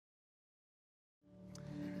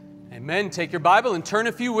Amen. Take your Bible and turn,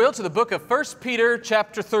 if you will, to the book of 1 Peter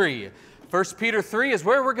chapter 3. 1 Peter 3 is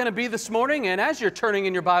where we're going to be this morning, and as you're turning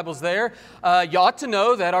in your Bibles there, you ought to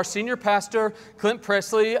know that our senior pastor, Clint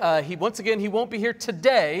Presley, he won't be here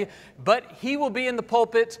today, but he will be in the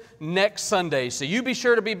pulpit next Sunday. So you be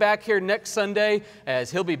sure to be back here next Sunday,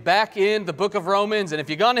 as he'll be back in the book of Romans. And if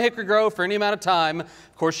you've gone to Hickory Grove for any amount of time,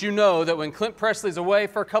 of course you know that when Clint Presley's away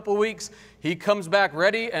for a couple weeks, he comes back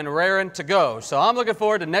ready and raring to go. So I'm looking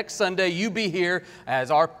forward to next Sunday, you be here,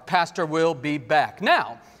 as our pastor will be back.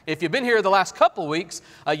 Now, if you've been here the last couple weeks,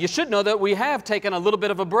 you should know that we have taken a little bit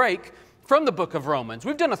of a break from the book of Romans.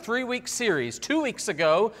 We've done a 3-week series 2 weeks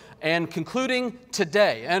ago and concluding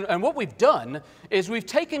today. And what we've done is we've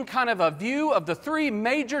taken kind of a view of the 3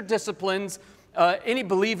 major disciplines any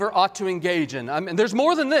believer ought to engage in. I mean, there's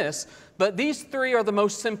more than this, but these 3 are the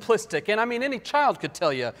most simplistic. And I mean, any child could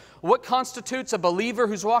tell you what constitutes a believer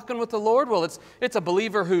who's walking with the Lord. Well, it's a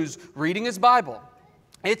believer who's reading his Bible.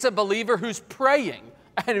 It's a believer who's praying.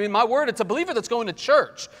 I mean, my word, it's a believer that's going to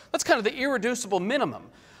church. That's kind of the irreducible minimum.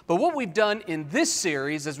 But what we've done in this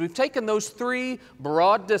series is we've taken those 3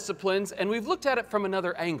 broad disciplines and we've looked at it from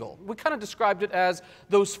another angle. We kind of described it as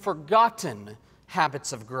those forgotten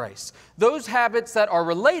habits of grace. Those habits that are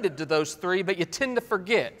related to those 3, but you tend to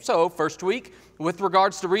forget. So, first week, with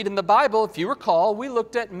regards to reading the Bible, if you recall, we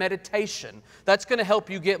looked at meditation. That's going to help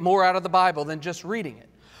you get more out of the Bible than just reading it.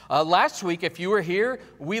 Last week, if you were here,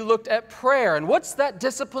 we looked at prayer. And what's that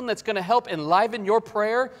discipline that's going to help enliven your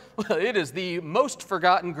prayer? Well, it is the most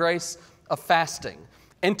forgotten grace of fasting.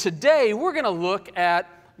 And today, we're going to look at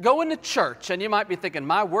going to church. And you might be thinking,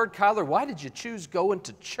 my word, Kyler, why did you choose going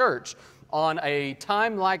to church on a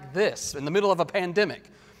time like this, in the middle of a pandemic?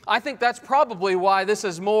 I think that's probably why this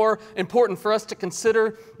is more important for us to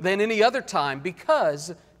consider than any other time,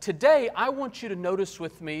 because today I want you to notice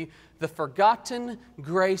with me the forgotten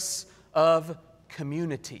grace of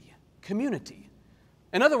community. Community.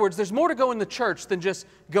 In other words, there's more to going to church than just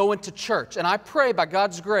going to church. And I pray by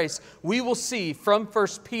God's grace, we will see from 1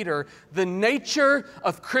 Peter the nature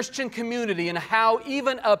of Christian community and how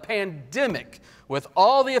even a pandemic, with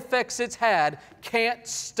all the effects it's had, can't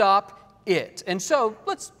stop it. And so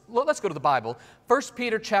let's go to the Bible. 1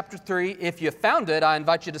 Peter chapter 3. If you found it, I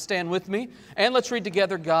invite you to stand with me and let's read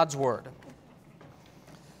together God's Word.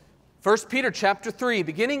 1 Peter chapter 3,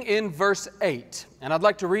 beginning in verse 8, and I'd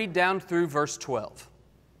like to read down through verse 12.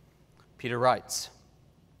 Peter writes,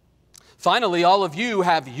 "Finally, all of you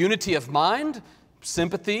have unity of mind,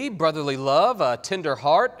 sympathy, brotherly love, a tender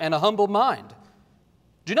heart, and a humble mind.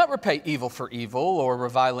 Do not repay evil for evil or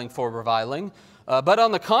reviling for reviling, but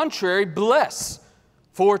on the contrary, bless.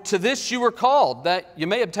 For to this you were called, that you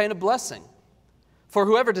may obtain a blessing. For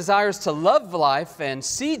whoever desires to love life and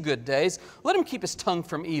see good days, let him keep his tongue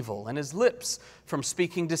from evil and his lips from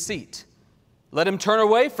speaking deceit. Let him turn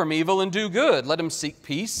away from evil and do good. Let him seek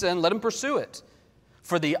peace and let him pursue it.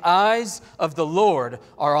 For the eyes of the Lord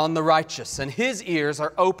are on the righteous, and his ears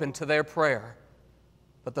are open to their prayer.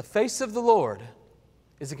 But the face of the Lord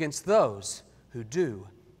is against those who do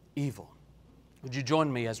evil." Would you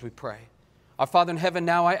join me as we pray? Our Father in heaven,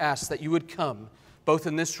 now I ask that you would come, both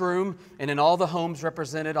in this room and in all the homes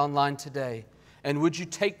represented online today. And would you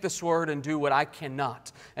take this word and do what I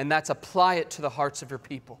cannot, and that's apply it to the hearts of your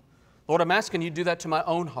people. Lord, I'm asking you to do that to my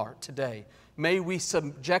own heart today. May we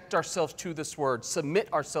subject ourselves to this word,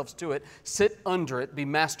 submit ourselves to it, sit under it, be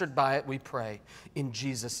mastered by it, we pray. In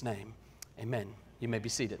Jesus' name, amen. You may be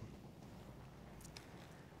seated.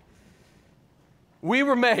 We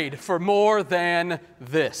were made for more than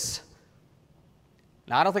this.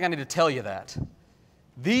 Now, I don't think I need to tell you that.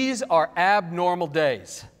 These are abnormal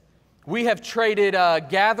days. We have traded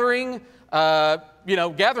gathering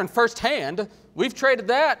firsthand. We've traded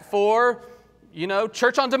that for,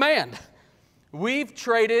 church on demand. We've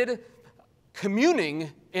traded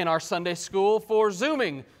communing in our Sunday school for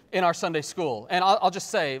Zooming in our Sunday school. And I'll just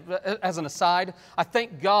say, as an aside, I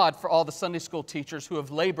thank God for all the Sunday school teachers who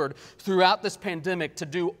have labored throughout this pandemic to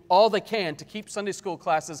do all they can to keep Sunday school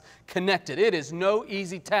classes connected. It is no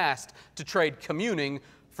easy task to trade communing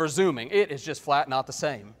for Zooming. It is just flat not the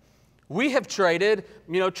same. We have traded,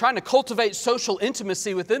 trying to cultivate social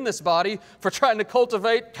intimacy within this body for trying to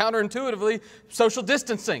cultivate, counterintuitively, social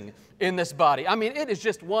distancing in this body. I mean, it is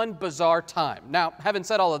just one bizarre time. Now, having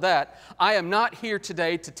said all of that, I am not here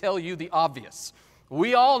today to tell you the obvious.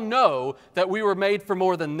 We all know that we were made for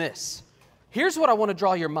more than this. Here's what I want to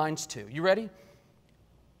draw your minds to. You ready?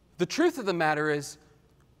 The truth of the matter is,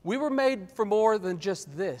 we were made for more than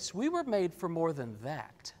just this. We were made for more than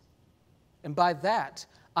that. And by that,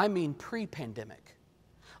 I mean pre-pandemic.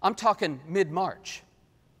 I'm talking mid-March.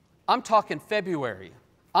 I'm talking February,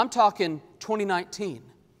 I'm talking 2019.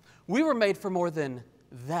 We were made for more than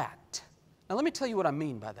that. Now let me tell you what I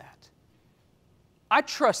mean by that. I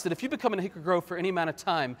trust that if you become in Hickory Grove for any amount of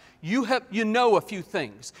time, you know a few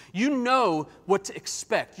things. You know what to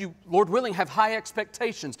expect. You, Lord willing, have high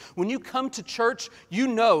expectations. When you come to church, you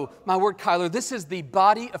know, my word, Kyler, this is the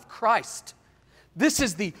body of Christ. This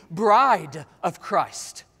is the bride of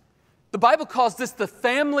Christ. The Bible calls this the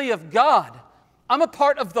family of God. I'm a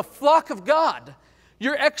part of the flock of God.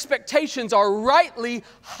 Your expectations are rightly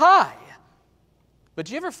high. But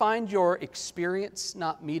do you ever find your experience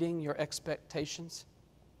not meeting your expectations?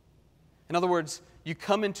 In other words, you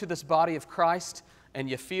come into this body of Christ and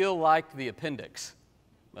you feel like the appendix.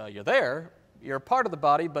 You're there, you're a part of the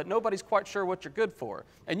body, but nobody's quite sure what you're good for.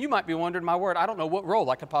 And you might be wondering, my word, I don't know what role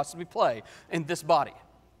I could possibly play in this body.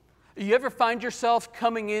 You ever find yourself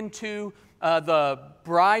coming into the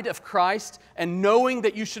bride of Christ and knowing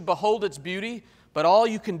that you should behold its beauty, but all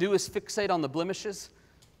you can do is fixate on the blemishes?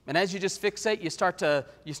 And as you just fixate, you start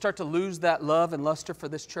to lose that love and luster for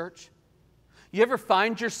this church. You ever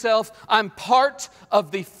find yourself, I'm part of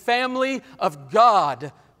the family of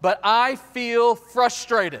God, but I feel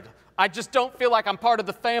frustrated. I just don't feel like I'm part of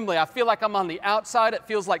the family. I feel like I'm on the outside. It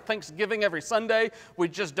feels like Thanksgiving every Sunday. We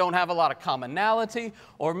just don't have a lot of commonality.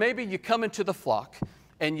 Or maybe you come into the flock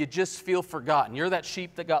and you just feel forgotten. You're that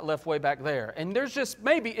sheep that got left way back there. And there's just,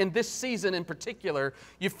 maybe in this season in particular,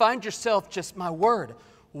 you find yourself just, my word,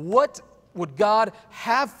 what would God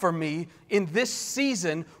have for me in this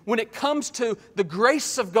season when it comes to the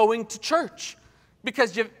grace of going to church?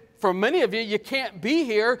 Because for many of you, you can't be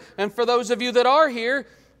here. And for those of you that are here,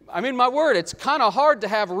 I mean, my word, it's kind of hard to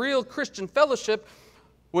have real Christian fellowship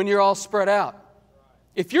when you're all spread out.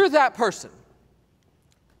 If you're that person,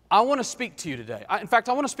 I want to speak to you today. In fact,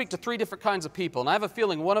 I want to speak to three different kinds of people. And I have a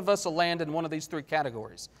feeling one of us will land in one of these three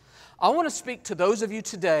categories. I want to speak to those of you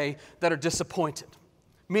today that are disappointed.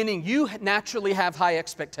 Meaning you naturally have high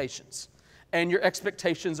expectations, and your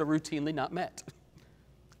expectations are routinely not met.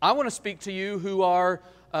 I want to speak to you who are,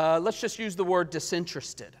 let's just use the word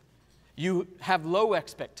disinterested. You have low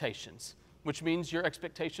expectations, which means your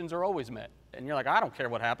expectations are always met. And you're like, I don't care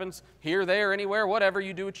what happens, here, there, anywhere, whatever,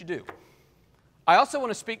 you do what you do. I also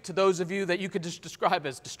want to speak to those of you that you could just describe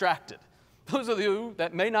as distracted. Those of you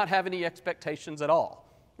that may not have any expectations at all.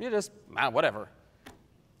 You're just, whatever.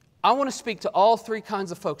 I want to speak to all three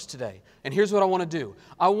kinds of folks today. And here's what I want to do.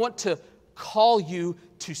 I want to call you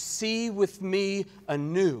to see with me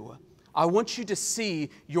anew. I want you to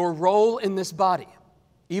see your role in this body,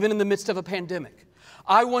 even in the midst of a pandemic.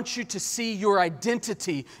 I want you to see your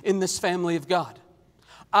identity in this family of God.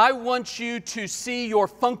 I want you to see your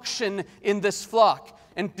function in this flock.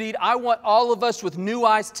 Indeed, I want all of us with new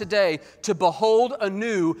eyes today to behold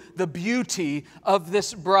anew the beauty of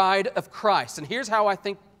this bride of Christ. And here's how I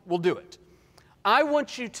think we'll do it. I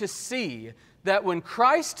want you to see that when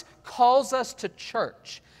Christ calls us to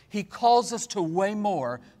church, He calls us to way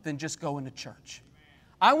more than just going to church.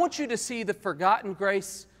 I want you to see the forgotten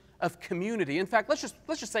grace of community. In fact, let's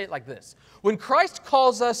just say it like this. When Christ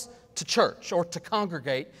calls us to church or to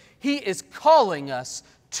congregate, He is calling us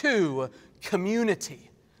to community.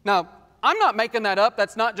 Now, I'm not making that up.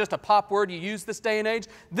 That's not just a pop word you use this day and age.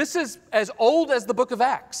 This is as old as the book of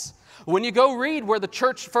Acts. When you go read where the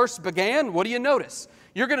church first began, what do you notice?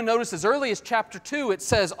 You're going to notice as early as chapter 2, it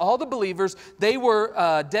says all the believers, they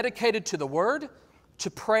were dedicated to the word, to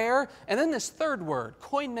prayer, and then this third word,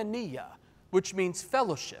 koinonia, which means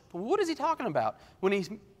fellowship. What is he talking about when he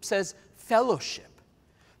says fellowship?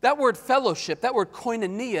 That word fellowship, that word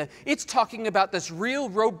koinonia, it's talking about this real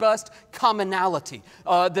robust commonality,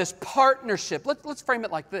 this partnership. Let's frame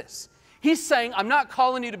it like this. He's saying, I'm not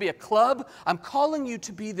calling you to be a club. I'm calling you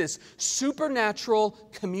to be this supernatural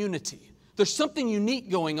community. There's something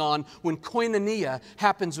unique going on when koinonia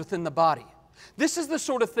happens within the body. This is the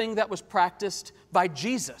sort of thing that was practiced by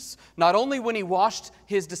Jesus. Not only when He washed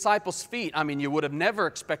His disciples' feet. I mean, you would have never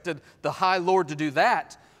expected the high Lord to do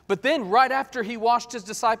that. But then right after He washed His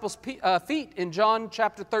disciples' feet in John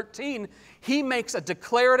chapter 13, He makes a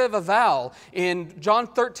declarative vow. In John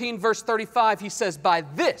 13 verse 35, He says, by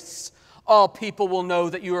this all people will know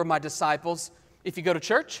that you are my disciples. If you go to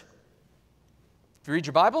church, if you read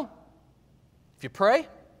your Bible, if you pray,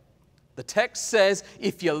 the text says,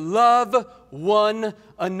 if you love one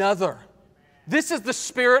another. This is the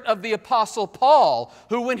spirit of the Apostle Paul,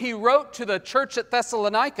 who when he wrote to the church at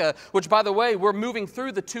Thessalonica, which by the way, we're moving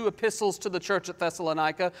through the two epistles to the church at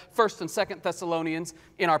Thessalonica, 1st and 2nd Thessalonians,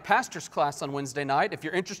 in our pastor's class on Wednesday night. If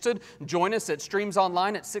you're interested, join us at Streams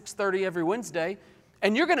Online at 6:30 every Wednesday.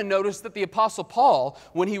 And you're going to notice that the Apostle Paul,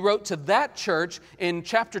 when he wrote to that church in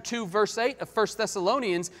chapter 2, verse 8 of 1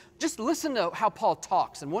 Thessalonians, just listen to how Paul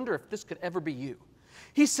talks and wonder if this could ever be you.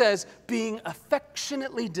 He says, being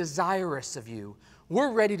affectionately desirous of you,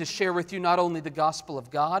 we're ready to share with you not only the gospel of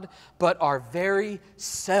God, but our very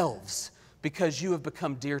selves, because you have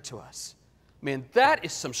become dear to us. Man, that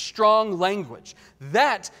is some strong language.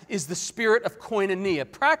 That is the spirit of koinonia,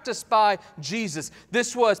 practiced by Jesus.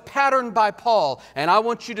 This was patterned by Paul, and I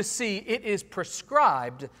want you to see it is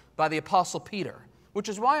prescribed by the Apostle Peter, which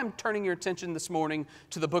is why I'm turning your attention this morning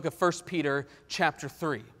to the book of 1 Peter chapter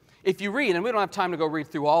 3. If you read, and we don't have time to go read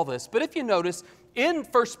through all this, but if you notice, in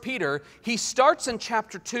 1 Peter, he starts in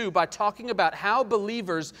chapter 2 by talking about how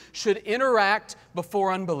believers should interact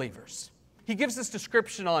before unbelievers. He gives this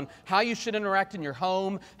description on how you should interact in your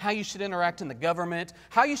home, how you should interact in the government,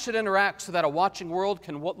 how you should interact so that a watching world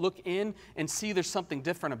can look in and see there's something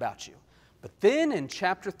different about you. But then in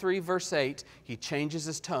chapter 3, verse 8, he changes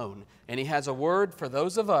his tone, and he has a word for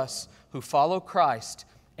those of us who follow Christ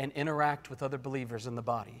and interact with other believers in the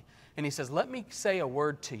body. And he says, let me say a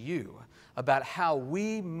word to you about how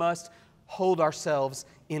we must hold ourselves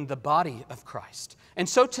in the body of Christ. And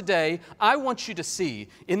so today, I want you to see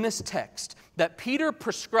in this text that Peter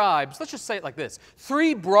prescribes, let's just say it like this,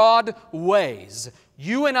 3 broad ways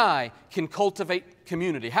you and I can cultivate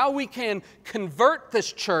community. How we can convert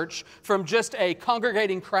this church from just a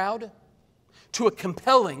congregating crowd to a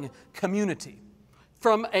compelling community.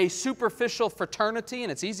 From a superficial fraternity,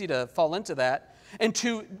 and it's easy to fall into that, and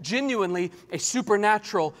to genuinely a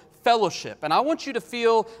supernatural fellowship. And I want you to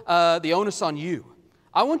feel the onus on you.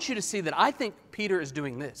 I want you to see that I think Peter is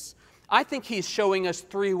doing this. I think he's showing us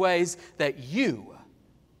 3 ways that you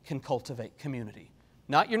can cultivate community.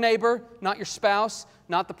 Not your neighbor, not your spouse,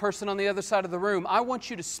 not the person on the other side of the room. I want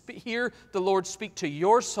you to hear the Lord speak to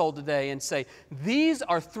your soul today and say, these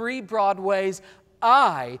are 3 broad ways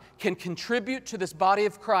I can contribute to this body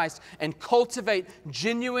of Christ and cultivate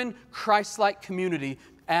genuine Christ-like community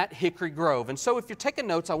at Hickory Grove. And so if you're taking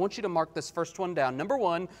notes, I want you to mark this first one down. Number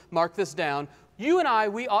 1, mark this down. You and I,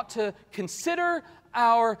 we ought to consider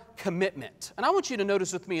our commitment. And I want you to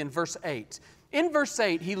notice with me in verse 8. In verse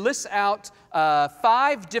 8, he lists out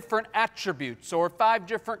 5 different attributes or 5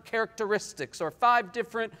 different characteristics or 5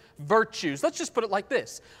 different virtues. Let's just put it like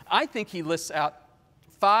this. I think he lists out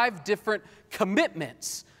 5 different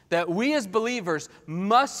commitments that we as believers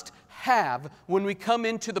must have when we come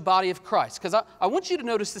into the body of Christ. Because I want you to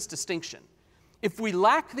notice this distinction. If we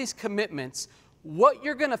lack these commitments, what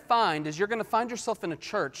you're going to find is you're going to find yourself in a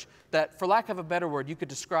church that, for lack of a better word, you could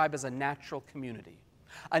describe as a natural community.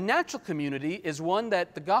 A natural community is one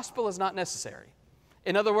that the gospel is not necessary.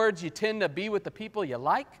 In other words, you tend to be with the people you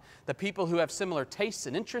like, the people who have similar tastes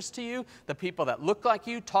and interests to you, the people that look like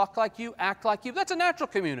you, talk like you, act like you. That's a natural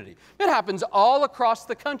community. It happens all across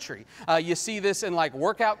the country. You see this in like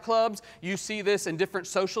workout clubs. You see this in different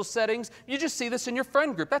social settings. You just see this in your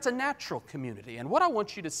friend group. That's a natural community. And what I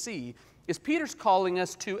want you to see is Peter's calling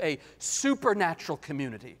us to a supernatural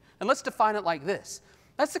community. And let's define it like this.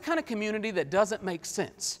 That's the kind of community that doesn't make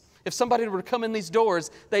sense. If somebody were to come in these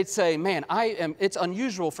doors, they'd say, man, it's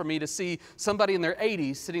unusual for me to see somebody in their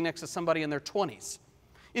 80s sitting next to somebody in their 20s.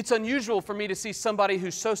 It's unusual for me to see somebody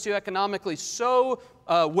who's socioeconomically so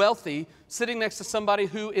wealthy sitting next to somebody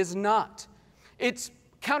who is not. It's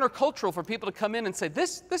countercultural for people to come in and say,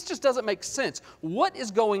 this just doesn't make sense. What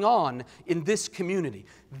is going on in this community?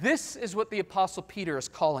 This is what the Apostle Peter is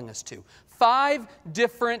calling us to. 5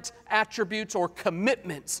 different attributes or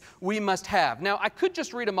commitments we must have. Now, I could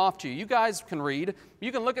just read them off to you. You guys can read.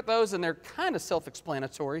 You can look at those, and they're kind of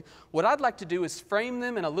self-explanatory. What I'd like to do is frame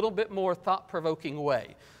them in a little bit more thought-provoking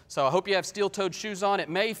way. So I hope you have steel-toed shoes on. It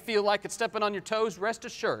may feel like it's stepping on your toes. Rest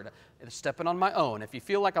assured, it's stepping on my own. If you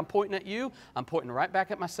feel like I'm pointing at you, I'm pointing right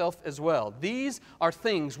back at myself as well. These are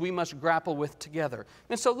things we must grapple with together.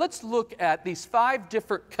 And so let's look at these 5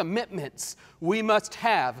 different commitments we must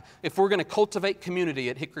have if we're going to cultivate community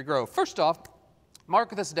at Hickory Grove. First off,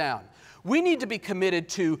 mark this down. We need to be committed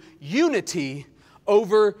to unity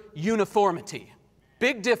over uniformity.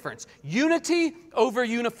 Big difference. Unity over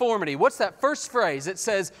uniformity. What's that first phrase? It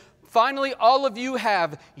says, finally, all of you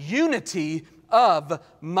have unity of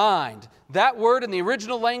mind. That word in the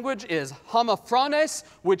original language is homophrones,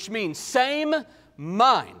 which means same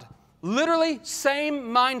mind. Literally, same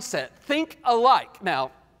mindset. Think alike. Now,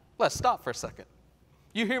 let's stop for a second.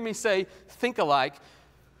 You hear me say, think alike.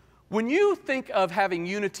 When you think of having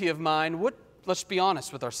unity of mind, let's be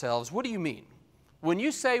honest with ourselves, what do you mean? When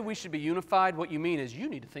you say we should be unified, what you mean is you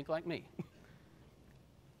need to think like me.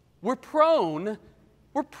 We're prone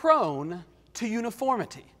to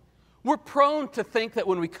uniformity. We're prone to think that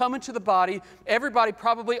when we come into the body, everybody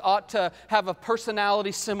probably ought to have a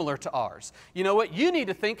personality similar to ours. You know what? You need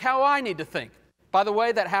to think how I need to think. By the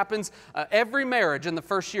way, that happens. Every marriage in the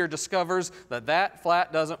first year discovers that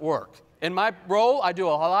flat doesn't work. In my role, I do a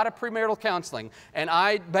lot of premarital counseling, and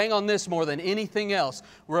I bang on this more than anything else.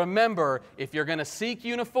 Remember, if you're going to seek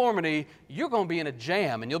uniformity, you're going to be in a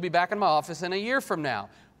jam, and you'll be back in my office in a year from now.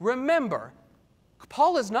 Remember,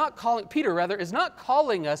 Peter is not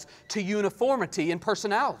calling us to uniformity in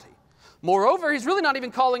personality. Moreover, he's really not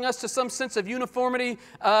even calling us to some sense of uniformity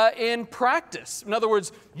in practice. In other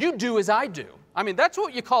words, you do as I do. I mean, that's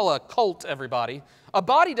what you call a cult, everybody. A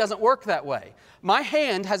body doesn't work that way. My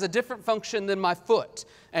hand has a different function than my foot,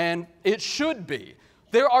 and it should be.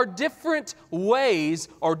 There are different ways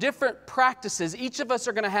or different practices each of us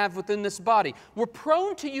are going to have within this body. We're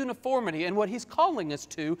prone to uniformity, and what he's calling us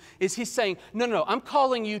to is he's saying, no, I'm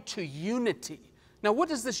calling you to unity. Now, what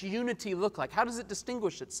does this unity look like? How does it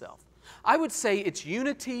distinguish itself? I would say it's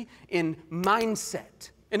unity in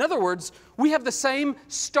mindset. In other words, we have the same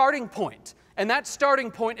starting point. And that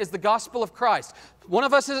starting point is the gospel of Christ. One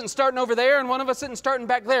of us isn't starting over there and one of us isn't starting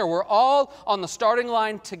back there. We're all on the starting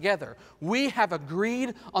line together. We have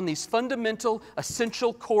agreed on these fundamental,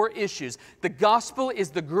 essential core issues. The gospel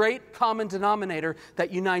is the great common denominator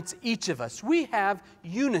that unites each of us. We have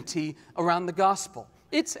unity around the gospel.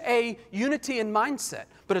 It's a unity in mindset,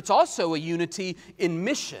 but it's also a unity in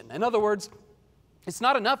mission. In other words, it's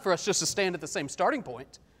not enough for us just to stand at the same starting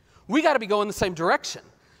point. We got to be going the same direction.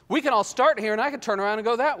 We can all start here and I can turn around and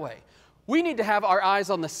go that way. We need to have our eyes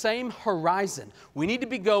on the same horizon. We need to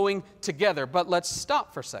be going together, but let's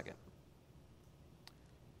stop for a second.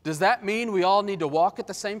 Does that mean we all need to walk at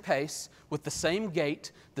the same pace, with the same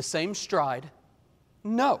gait, the same stride?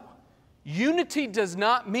 No. Unity does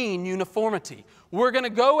not mean uniformity. We're going to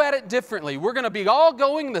go at it differently. We're going to be all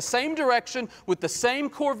going the same direction with the same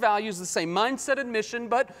core values, the same mindset and mission,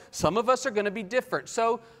 but some of us are going to be different.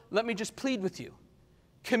 So let me just plead with you.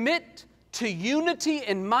 Commit to unity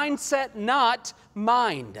in mindset, not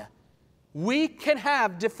mind. We can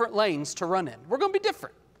have different lanes to run in. We're going to be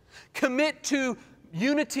different. Commit to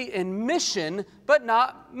unity in mission, but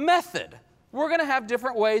not method. We're going to have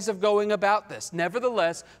different ways of going about this.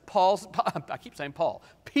 Nevertheless,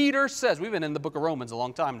 Peter says, we've been in the book of Romans a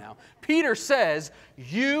long time now. Peter says,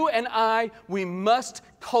 you and I, we must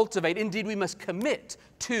cultivate, indeed we must commit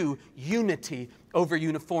to unity over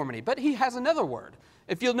uniformity. But he has another word.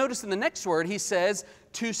 If you'll notice in the next word, he says,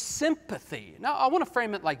 to sympathy. Now, I want to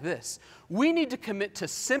frame it like this. We need to commit to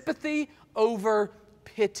sympathy over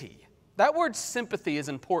pity. That word sympathy is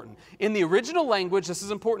important. In the original language, this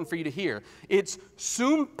is important for you to hear. It's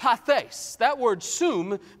sympathes. That word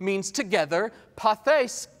sum means together.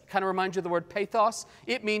 Pathes kind of reminds you of the word pathos.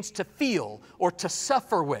 It means to feel or to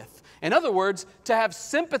suffer with. In other words, to have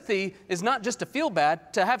sympathy is not just to feel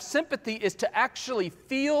bad. To have sympathy is to actually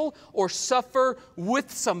feel or suffer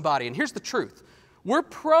with somebody. And here's the truth. We're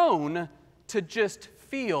prone to just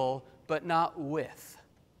feel, but not with.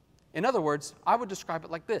 In other words, I would describe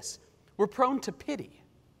it like this. We're prone to pity.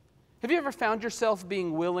 Have you ever found yourself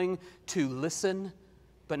being willing to listen,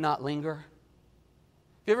 but not linger? Have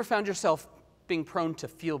you ever found yourself being prone to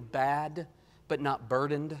feel bad, but not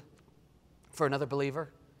burdened for another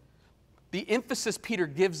believer? The emphasis Peter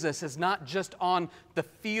gives us is not just on the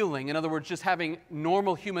feeling, in other words, just having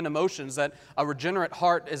normal human emotions, that a regenerate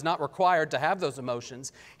heart is not required to have those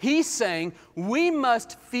emotions. He's saying we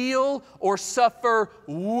must feel or suffer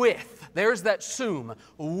with. There's that sum,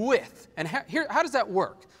 with. And how does that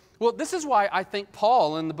work? Well, this is why I think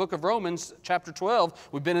Paul in the book of Romans, chapter 12,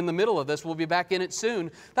 we've been in the middle of this, we'll be back in it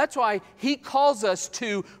soon. That's why he calls us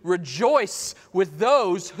to rejoice with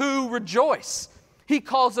those who rejoice. He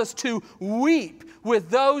calls us to weep with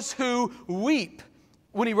those who weep.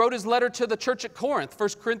 When he wrote his letter to the church at Corinth, 1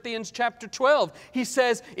 Corinthians chapter 12, he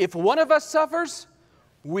says, if one of us suffers,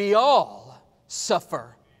 we all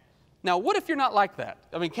suffer. Now, what if you're not like that?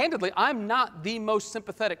 I mean, candidly, I'm not the most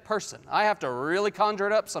sympathetic person. I have to really conjure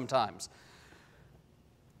it up sometimes.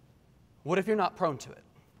 What if you're not prone to it?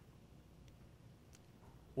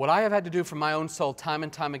 What I have had to do for my own soul time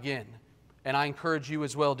and time again, and I encourage you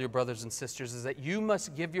as well, dear brothers and sisters, is that you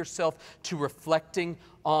must give yourself to reflecting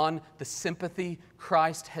on the sympathy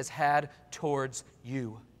Christ has had towards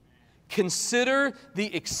you. Consider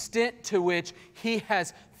the extent to which He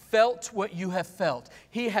has felt what you have felt.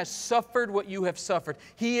 He has suffered what you have suffered.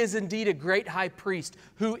 He is indeed a great high priest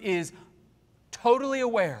who is totally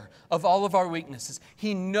aware of all of our weaknesses.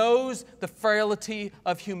 He knows the frailty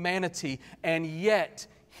of humanity, and yet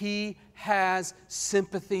He has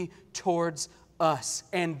sympathy towards us.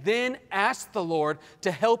 And then ask the Lord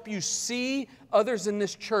to help you see others in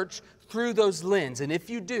this church through those lenses. And if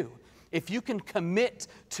you do, if you can commit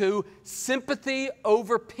to sympathy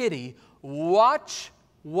over pity, watch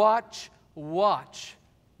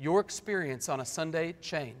your experience on a Sunday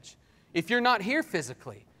change. If you're not here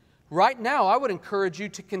physically, right now I would encourage you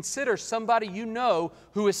to consider somebody you know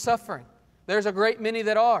who is suffering. There's a great many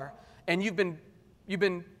that are. And you've been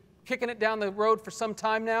kicking it down the road for some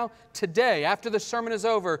time now. Today, after the sermon is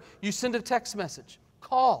over, you send a text message,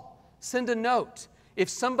 call, send a note. If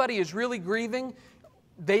somebody is really grieving,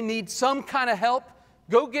 they need some kind of help,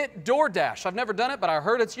 go get DoorDash. I've never done it, but I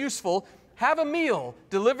heard it's useful. Have a meal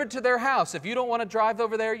delivered to their house if you don't want to drive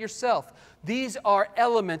over there yourself. These are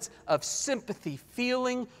elements of sympathy,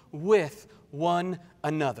 feeling with one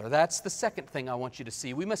another. That's the second thing I want you to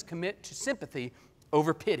see. We must commit to sympathy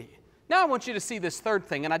over pity. Now I want you to see this third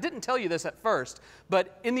thing, and I didn't tell you this at first,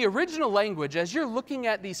 but in the original language, as you're looking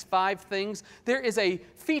at these 5 things, there is a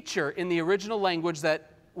feature in the original language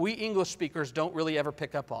that we English speakers don't really ever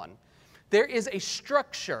pick up on. There is a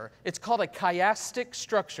structure. It's called a chiastic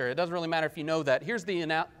structure. It doesn't really matter if you know that. Here's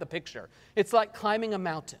the picture. It's like climbing a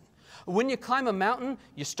mountain. When you climb a mountain,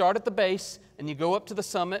 you start at the base and you go up to the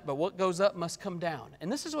summit, but what goes up must come down. And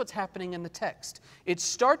this is what's happening in the text. It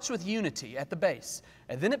starts with unity at the base,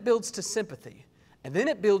 and then it builds to sympathy, and then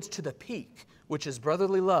it builds to the peak, which is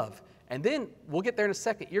brotherly love. And then, we'll get there in a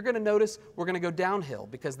second, you're going to notice we're going to go downhill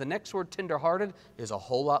because the next word, tenderhearted, is a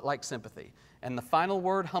whole lot like sympathy. And the final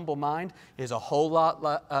word, humble mind, is a whole lot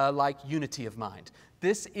like unity of mind.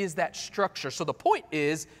 This is that structure. So the point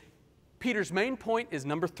is, Peter's main point is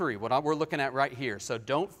number 3, what we're looking at right here. So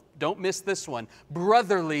don't miss this one.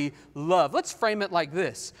 Brotherly love. Let's frame it like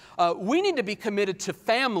this. We need to be committed to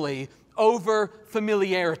family over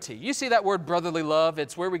familiarity. You see that word brotherly love?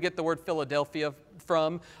 It's where we get the word Philadelphia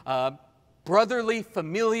from. Brotherly,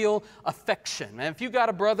 familial affection. And if you got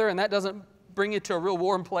a brother and that doesn't bring you to a real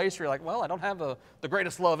warm place where you're like, well, I don't have the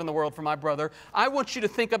greatest love in the world for my brother, I want you to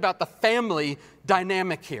think about the family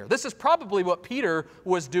dynamic here. This is probably what Peter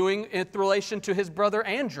was doing in relation to his brother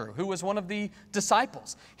Andrew, who was one of the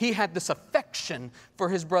disciples. He had this affection for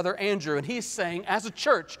his brother Andrew, and he's saying, as a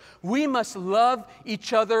church, we must love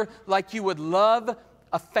each other like you would love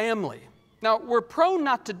a family. Now, we're prone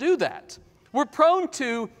not to do that. We're prone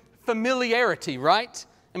to familiarity, right?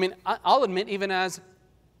 I mean, I'll admit, even as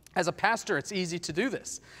a pastor, it's easy to do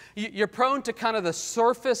this. You're prone to kind of the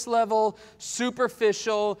surface level,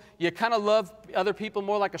 superficial. You kind of love other people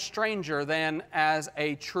more like a stranger than as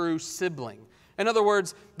a true sibling. In other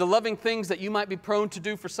words, the loving things that you might be prone to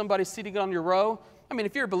do for somebody sitting on your row, I mean,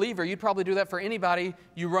 if you're a believer, you'd probably do that for anybody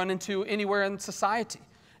you run into anywhere in society.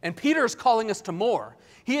 And Peter is calling us to more.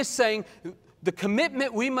 He is saying, the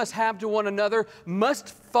commitment we must have to one another must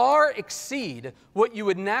far exceed what you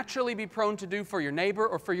would naturally be prone to do for your neighbor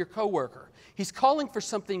or for your coworker. He's calling for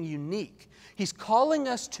something unique. He's calling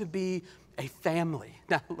us to be a family.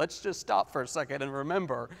 Now, let's just stop for a second and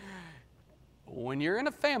remember, when you're in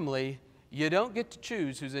a family, you don't get to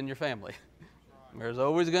choose who's in your family. There's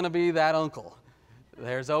always going to be that uncle.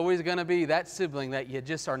 There's always going to be that sibling that you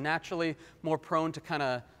just are naturally more prone to kind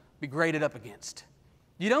of be graded up against.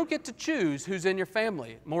 You don't get to choose who's in your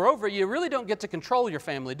family. Moreover, you really don't get to control your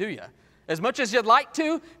family, do you? As much as you'd like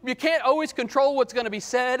to, you can't always control what's going to be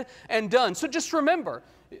said and done. So just remember,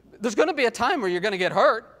 there's going to be a time where you're going to get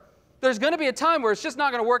hurt. There's going to be a time where it's just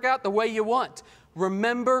not going to work out the way you want.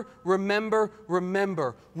 Remember, remember,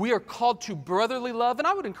 remember. We are called to brotherly love, and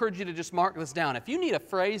I would encourage you to just mark this down. If you need a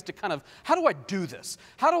phrase to kind of, how do I do this?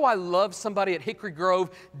 How do I love somebody at Hickory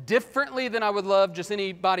Grove differently than I would love just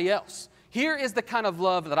anybody else? Here is the kind of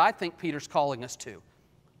love that I think Peter's calling us to.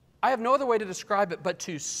 I have no other way to describe it but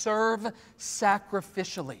to serve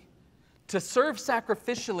sacrificially. To serve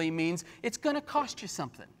sacrificially means it's going to cost you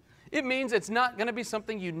something. It means it's not going to be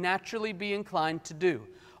something you naturally be inclined to do.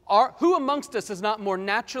 Who amongst us is not more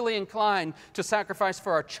naturally inclined to sacrifice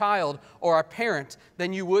for our child or our parent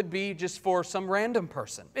than you would be just for some random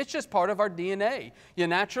person? It's just part of our DNA. You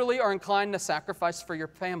naturally are inclined to sacrifice for your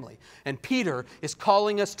family. And Peter is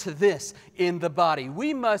calling us to this in the body.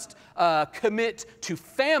 We must commit to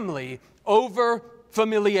family over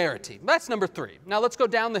familiarity. That's number 3. Now let's go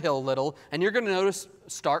down the hill a little, and you're going to notice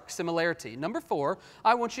stark similarity. Number 4,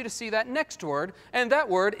 I want you to see that next word, and that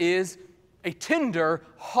word is a tender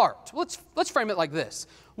heart. Let's frame it like this.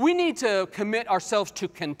 We need to commit ourselves to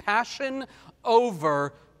compassion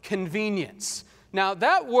over convenience. Now,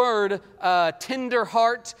 that word, tender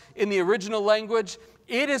heart, in the original language,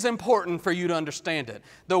 it is important for you to understand it.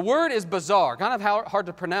 The word is bizarre, kind of hard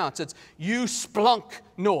to pronounce. It's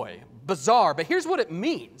eusplunknoi, bizarre, but here's what it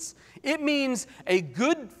means. It means a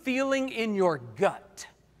good feeling in your gut,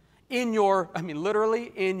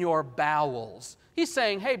 literally in your bowels. He's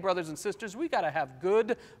saying, hey, brothers and sisters, we got to have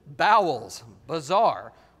good bowels.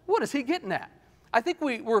 Bizarre. What is he getting at? I think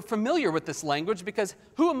we're familiar with this language because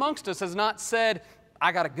who amongst us has not said,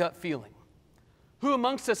 I got a gut feeling? Who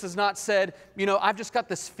amongst us has not said, I've just got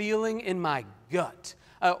this feeling in my gut?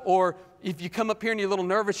 Or if you come up here and you're a little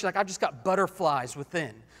nervous, you're like, I've just got butterflies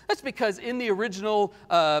within. That's because in the original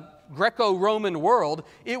Greco-Roman world,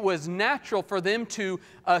 it was natural for them to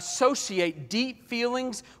associate deep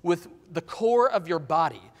feelings with the core of your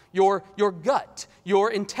body, your gut,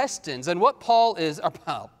 your intestines. And what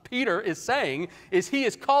Peter is saying is he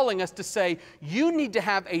is calling us to say, you need to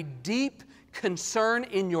have a deep concern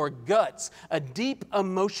in your guts, a deep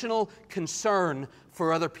emotional concern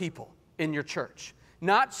for other people in your church.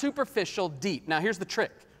 Not superficial, deep. Now here's the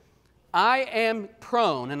trick. I am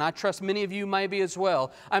prone, and I trust many of you may be as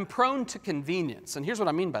well, I'm prone to convenience. And here's what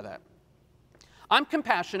I mean by that. I'm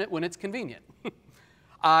compassionate when it's convenient.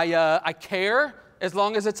 I care as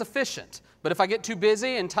long as it's efficient. But if I get too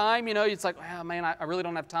busy and time, it's like, oh, man, I really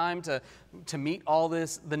don't have time to meet all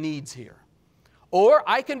the needs here. Or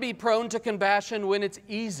I can be prone to compassion when it's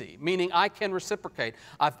easy, meaning I can reciprocate.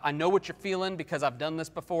 I know what you're feeling because I've done this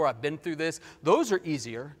before, I've been through this. Those are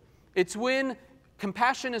easier. It's when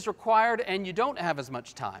compassion is required and you don't have as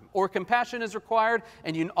much time, or compassion is required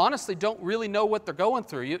and you honestly don't really know what they're going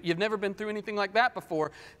through. You've never been through anything like that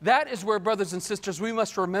before. That is where, brothers and sisters, we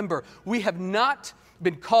must remember we have not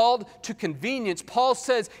been called to convenience. Paul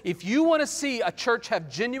says if you want to see a church have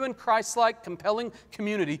genuine Christ-like, compelling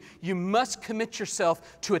community, you must commit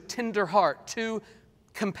yourself to a tender heart, to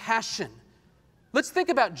compassion. Let's think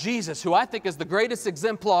about Jesus, who I think is the greatest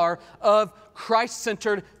exemplar of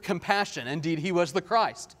Christ-centered compassion. Indeed, he was the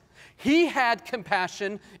Christ. He had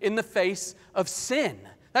compassion in the face of sin.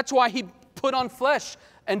 That's why he put on flesh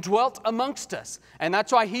and dwelt amongst us. And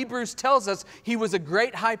that's why Hebrews tells us he was a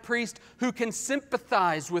great high priest who can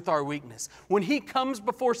sympathize with our weakness. When he comes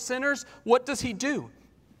before sinners, what does he do?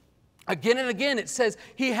 Again and again, it says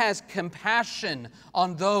he has compassion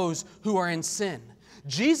on those who are in sin.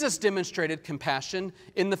 Jesus demonstrated compassion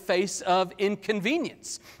in the face of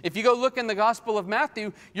inconvenience. If you go look in the Gospel of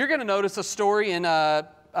Matthew, you're going to notice a story in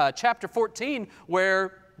chapter 14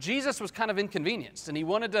 where Jesus was kind of inconvenienced and he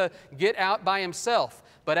wanted to get out by himself.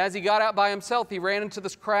 But as he got out by himself, he ran into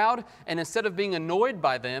this crowd, and instead of being annoyed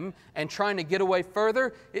by them and trying to get away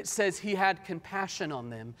further, it says he had compassion on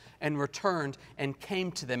them and returned and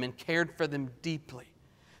came to them and cared for them deeply.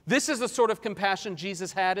 This is the sort of compassion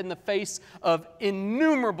Jesus had in the face of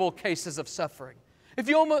innumerable cases of suffering. If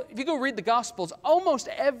you go read the Gospels, almost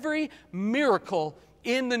every miracle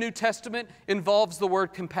in the New Testament involves the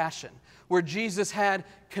word compassion, where Jesus had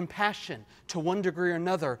compassion to one degree or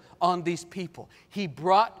another on these people. He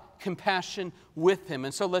brought compassion with him.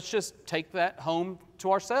 And so let's just take that home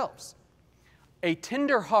to ourselves. A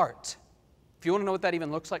tender heart, if you want to know what that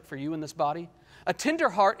even looks like for you in this body, a tender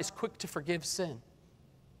heart is quick to forgive sin.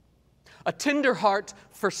 A tender heart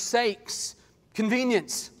forsakes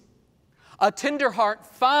convenience. A tender heart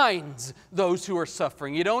finds those who are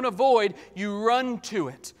suffering. You don't avoid, you run to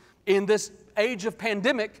it. In this age of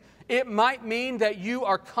pandemic, it might mean that you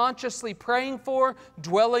are consciously praying for,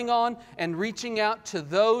 dwelling on, and reaching out to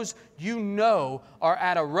those you know are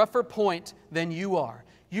at a rougher point than you are.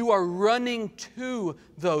 You are running to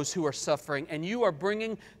those who are suffering, and you are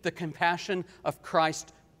bringing the compassion of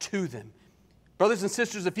Christ to them. Brothers and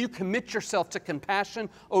sisters, if you commit yourself to compassion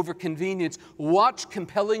over convenience, watch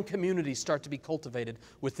compelling communities start to be cultivated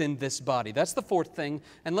within this body. That's the fourth thing.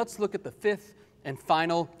 And let's look at the fifth and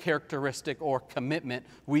final characteristic or commitment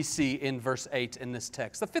we see in verse 8 in this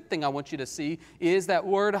text. The fifth thing I want you to see is that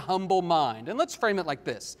word humble mind. And let's frame it like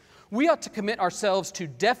this. We ought to commit ourselves to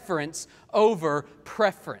deference over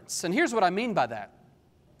preference. And here's what I mean by that.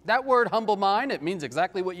 That word humble mind, it means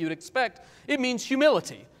exactly what you'd expect. It means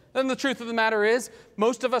humility. And the truth of the matter is,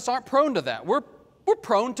 most of us aren't prone to that. We're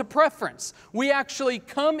prone to preference. We actually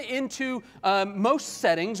come into most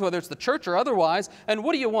settings, whether it's the church or otherwise, and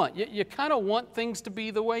what do you want? You kind of want things to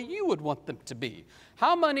be the way you would want them to be.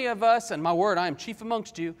 How many of us, and my word, I am chief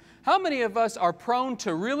amongst you, how many of us are prone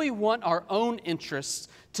to really want our own interests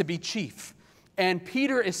to be chief? And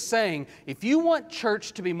Peter is saying, if you want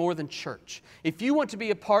church to be more than church, if you want to be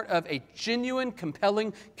a part of a genuine,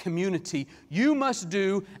 compelling community, you must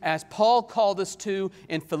do as Paul called us to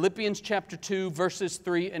in Philippians chapter 2, verses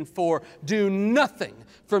 3 and 4. Do nothing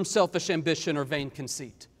from selfish ambition or vain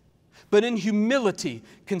conceit, but in humility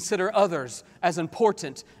consider others as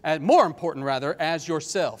important, more important rather, as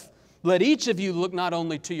yourself. Let each of you look not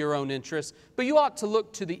only to your own interests, but you ought to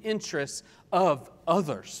look to the interests of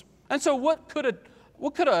others. And so what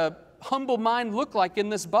could a humble mind look like in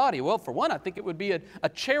this body? Well, for one, I think it would be a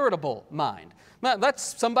charitable mind. Now,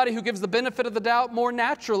 that's somebody who gives the benefit of the doubt more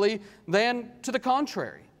naturally than to the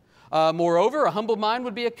contrary. Moreover, a humble mind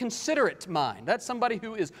would be a considerate mind. That's somebody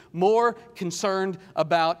who is more concerned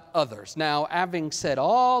about others. Now, having said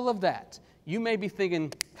all of that, you may be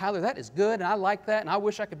thinking, Tyler, that is good, and I like that, and I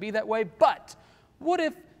wish I could be that way, but what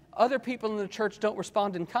if other people in the church don't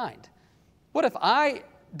respond in kind? What if I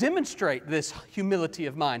demonstrate this humility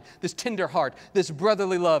of mine, this tender heart, this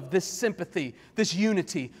brotherly love, this sympathy, this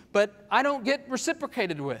unity, but I don't get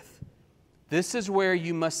reciprocated with? This is where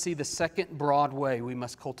you must see the second broad way we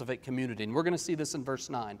must cultivate community. And we're going to see this in verse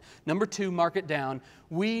 9. Number 2, mark it down.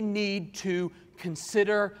 We need to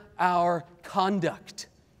consider our conduct.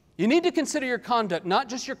 You need to consider your conduct, not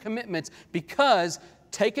just your commitments, because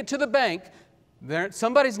take it to the bank,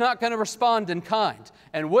 somebody's not going to respond in kind.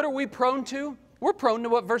 And what are we prone to? We're prone to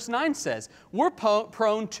what verse 9 says. We're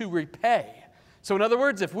prone to repay. So in other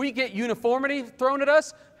words, if we get uniformity thrown at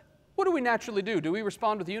us, what do we naturally do? Do we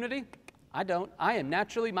respond with unity? I don't. I am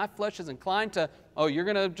naturally, my flesh is inclined to, oh, you're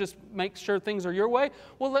going to just make sure things are your way?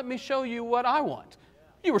 Well, let me show you what I want.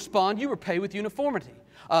 You respond, you repay with uniformity.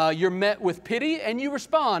 You're met with pity, and you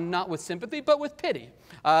respond not with sympathy, but with pity.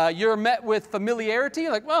 You're met with familiarity,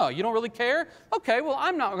 like, oh, you don't really care? Okay, well,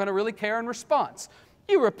 I'm not going to really care in response.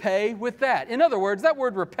 You repay with that. In other words, that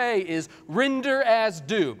word repay is render as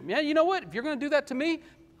due. Yeah, you know what? If you're going to do that to me,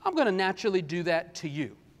 I'm going to naturally do that to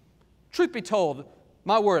you. Truth be told,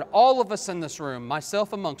 my word, all of us in this room,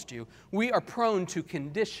 myself amongst you, we are prone to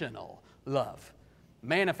conditional love.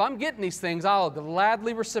 Man, if I'm getting these things, I'll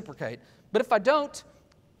gladly reciprocate. But if I don't,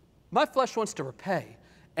 my flesh wants to repay.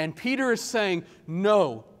 And Peter is saying,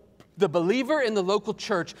 no, the believer in the local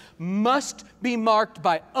church must be marked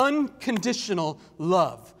by unconditional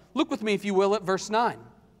love. Look with me, if you will, at verse 9.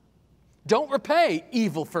 Don't repay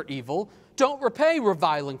evil for evil. Don't repay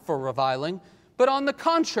reviling for reviling. But on the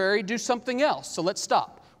contrary, do something else. So let's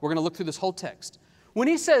stop. We're going to look through this whole text. When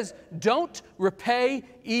he says, don't repay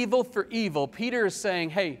evil for evil, Peter is saying,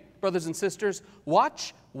 hey, brothers and sisters,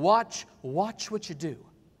 watch what you do.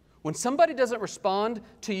 When somebody doesn't respond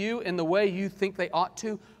to you in the way you think they ought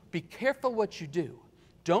to, be careful what you do.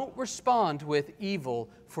 Don't respond with evil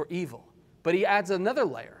for evil. But he adds another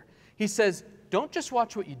layer. He says, don't just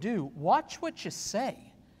watch what you do, watch what you say.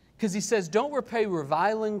 Because he says, don't repay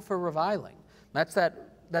reviling for reviling. That's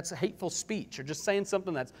a hateful speech, or just saying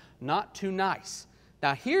something that's not too nice.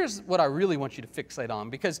 Now, here's what I really want you to fixate on,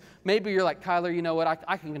 because maybe you're like, Kyler, you know what,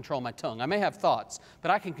 I can control my tongue. I may have thoughts, but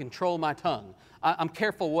I can control my tongue. I'm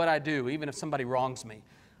careful what I do, even if somebody wrongs me.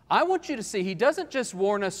 I want you to see, he doesn't just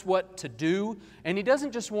warn us what to do, and he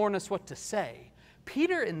doesn't just warn us what to say.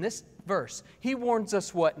 Peter, in this verse, he warns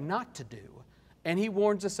us what not to do, and he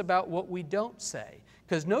warns us about what we don't say.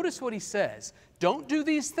 Because notice what he says. Don't do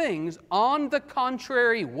these things. On the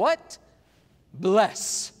contrary, what?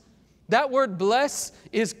 Bless. That word bless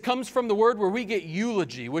comes from the word where we get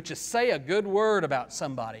eulogy, which is say a good word about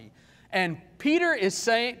somebody. And Peter is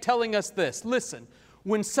telling us this. Listen,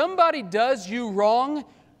 when somebody does you wrong,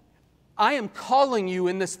 I am calling you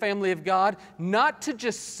in this family of God not to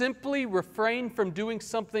just simply refrain from doing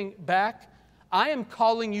something back. I am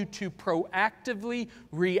calling you to proactively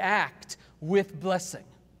react with blessing.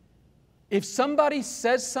 If somebody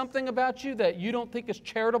says something about you that you don't think is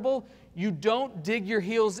charitable, you don't dig your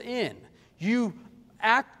heels in. You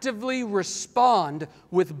actively respond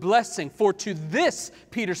with blessing. For to this,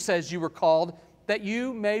 Peter says, you were called, that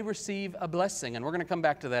you may receive a blessing. And we're going to come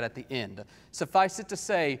back to that at the end. Suffice it to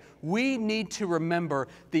say, we need to remember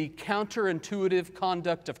the counterintuitive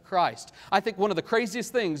conduct of Christ. I think one of the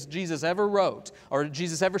craziest things Jesus ever wrote, or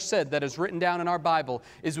Jesus ever said that is written down in our Bible,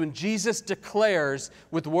 is when Jesus declares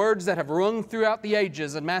with words that have rung throughout the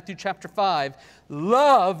ages in Matthew chapter 5,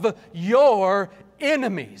 love your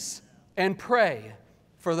enemies and pray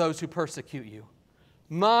for those who persecute you.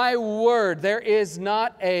 My word, there is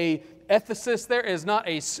not a ethicist, there is not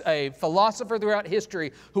a philosopher throughout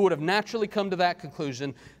history who would have naturally come to that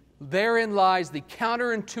conclusion. Therein lies the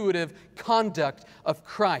counterintuitive conduct of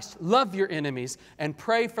Christ. Love your enemies and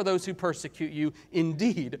pray for those who persecute you.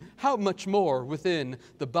 Indeed, how much more within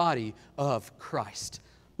the body of Christ.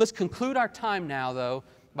 Let's conclude our time now, though,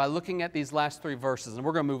 by looking at these last 3 verses, and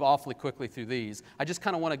we're going to move awfully quickly through these. I just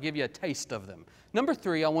kind of want to give you a taste of them. Number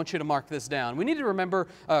 3, I want you to mark this down. We need to remember,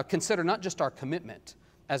 consider not just our commitment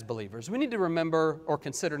as believers. We need to remember or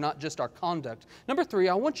consider not just our conduct. Number 3,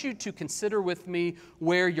 I want you to consider with me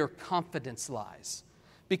where your confidence lies.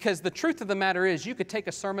 Because the truth of the matter is, you could take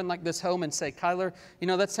a sermon like this home and say, Kyler,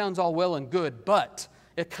 that sounds all well and good, but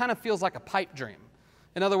it kind of feels like a pipe dream.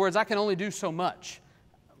 In other words, I can only do so much.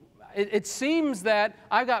 It seems that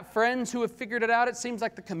I've got friends who have figured it out. It seems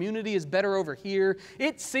like the community is better over here.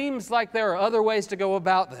 It seems like there are other ways to go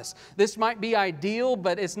about this. This might be ideal,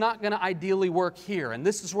 but it's not going to ideally work here. And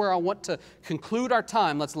this is where I want to conclude our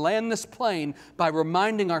time. Let's land this plane by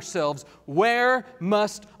reminding ourselves, where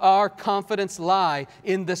must our confidence lie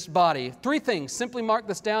in this body? 3 things. Simply mark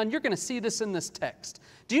this down. You're going to see this in this text.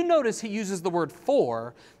 Do you notice he uses the word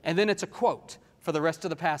for, and then it's a quote for the rest of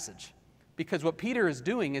the passage? Because what Peter is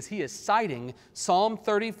doing is he is citing Psalm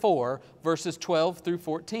 34, verses 12 through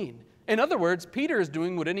 14. In other words, Peter is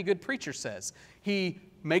doing what any good preacher says. He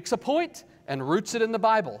makes a point and roots it in the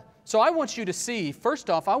Bible. So I want you to see, first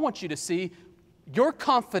off, I want you to see your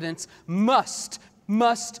confidence must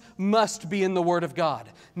be in the Word of God,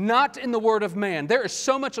 not in the Word of man. There is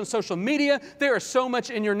so much on social media, there is so much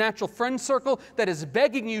in your natural friend circle that is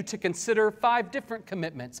begging you to consider 5 different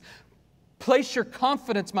commitments. Place your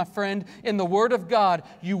confidence, my friend, in the Word of God.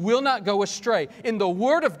 You will not go astray. In the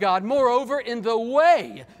Word of God, moreover, in the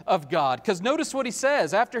way of God. Because notice what he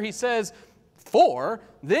says. After he says, for,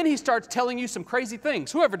 then he starts telling you some crazy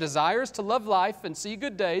things. Whoever desires to love life and see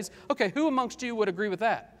good days. Okay, who amongst you would agree with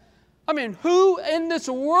that? I mean, who in this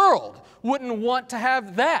world wouldn't want to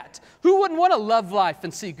have that? Who wouldn't want to love life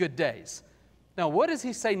and see good days? Now, what does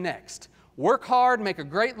he say next? Work hard, make a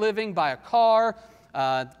great living, buy a car,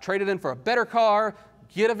 trade it in for a better car,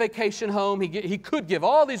 get a vacation home. He could give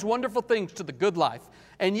all these wonderful things to the good life,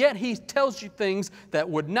 and yet he tells you things that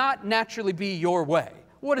would not naturally be your way.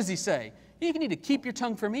 What does he say? You need to keep your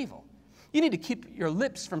tongue from evil. You need to keep your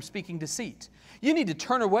lips from speaking deceit. You need to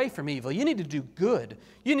turn away from evil. You need to do good.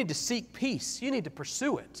 You need to seek peace. You need to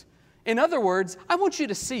pursue it. In other words, I want you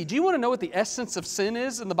to see, do you want to know what the essence of sin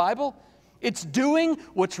is in the Bible? It's doing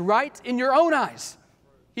what's right in your own eyes.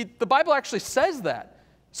 The Bible actually says that.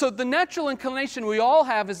 So the natural inclination we all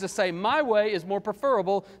have is to say, my way is more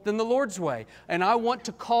preferable than the Lord's way. And I want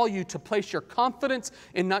to call you to place your confidence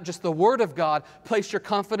in not just the Word of God, place your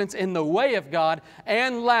confidence in the way of God.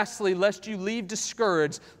 And lastly, lest you leave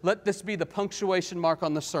discouraged, let this be the punctuation mark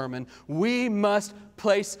on the sermon. We must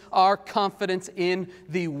place our confidence in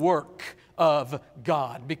the work of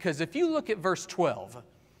God. Because if you look at verse 12,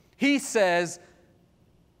 he says,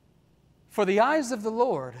 for the eyes of the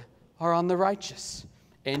Lord are on the righteous.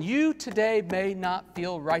 And you today may not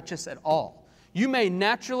feel righteous at all. You may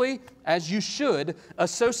naturally, as you should,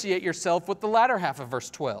 associate yourself with the latter half of verse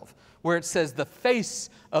 12, where it says, the face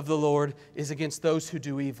of the Lord is against those who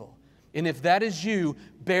do evil. And if that is you,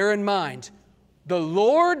 bear in mind, the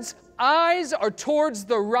Lord's eyes are towards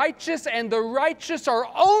the righteous, and the righteous are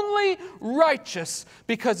only righteous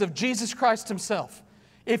because of Jesus Christ Himself.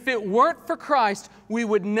 If it weren't for Christ, we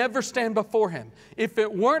would never stand before Him. If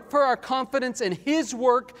it weren't for our confidence in His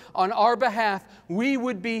work on our behalf, we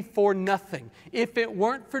would be for nothing. If it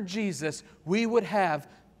weren't for Jesus, we would have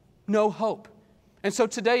no hope. And so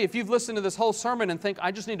today, if you've listened to this whole sermon and think,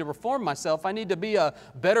 I just need to reform myself, I need to be a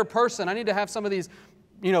better person, I need to have some of these,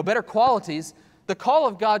 better qualities, the call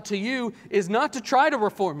of God to you is not to try to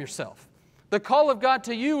reform yourself. The call of God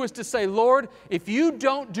to you is to say, Lord, if you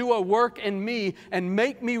don't do a work in me and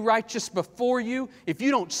make me righteous before you, if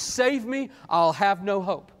you don't save me, I'll have no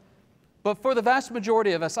hope. But for the vast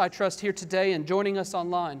majority of us, I trust here today and joining us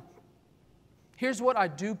online, here's what I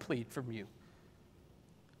do plead from you.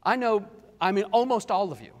 Almost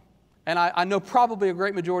all of you, and I know probably a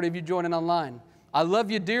great majority of you joining online. I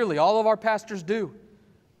love you dearly. All of our pastors do.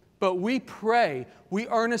 But we pray, we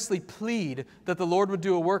earnestly plead that the Lord would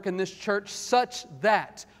do a work in this church such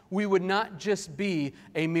that we would not just be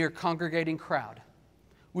a mere congregating crowd.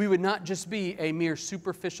 We would not just be a mere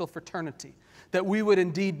superficial fraternity. That we would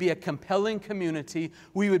indeed be a compelling community.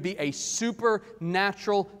 We would be a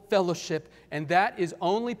supernatural fellowship. And that is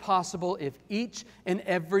only possible if each and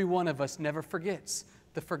every one of us never forgets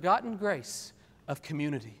the forgotten grace of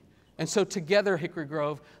community. And so together, Hickory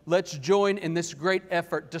Grove, let's join in this great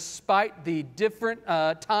effort. Despite the different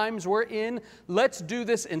times we're in, let's do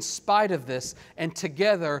this in spite of this. And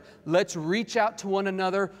together, let's reach out to one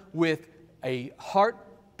another with a heart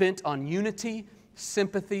bent on unity,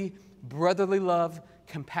 sympathy, brotherly love,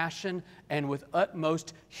 compassion, and with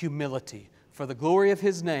utmost humility for the glory of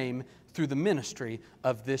His name through the ministry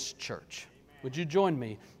of this church. Would you join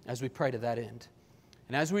me as we pray to that end?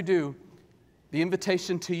 And as we do, the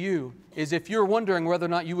invitation to you is, if you're wondering whether or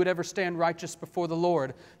not you would ever stand righteous before the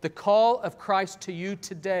Lord, the call of Christ to you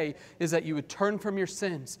today is that you would turn from your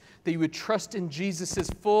sins, that you would trust in Jesus'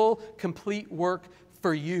 full, complete work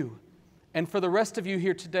for you. And for the rest of you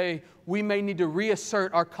here today, we may need to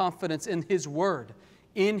reassert our confidence in His Word,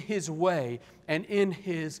 in His way, and in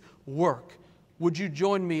His work. Would you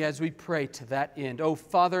join me as we pray to that end? Oh,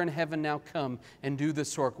 Father in heaven, now come and do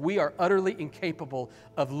this work. We are utterly incapable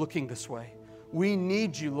of looking this way. We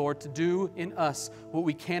need you, Lord, to do in us what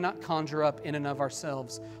we cannot conjure up in and of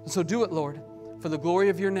ourselves. So do it, Lord. For the glory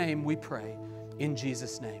of your name, we pray. In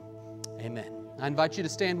Jesus' name, amen. I invite you to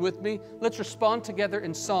stand with me. Let's respond together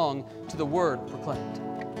in song to the word proclaimed.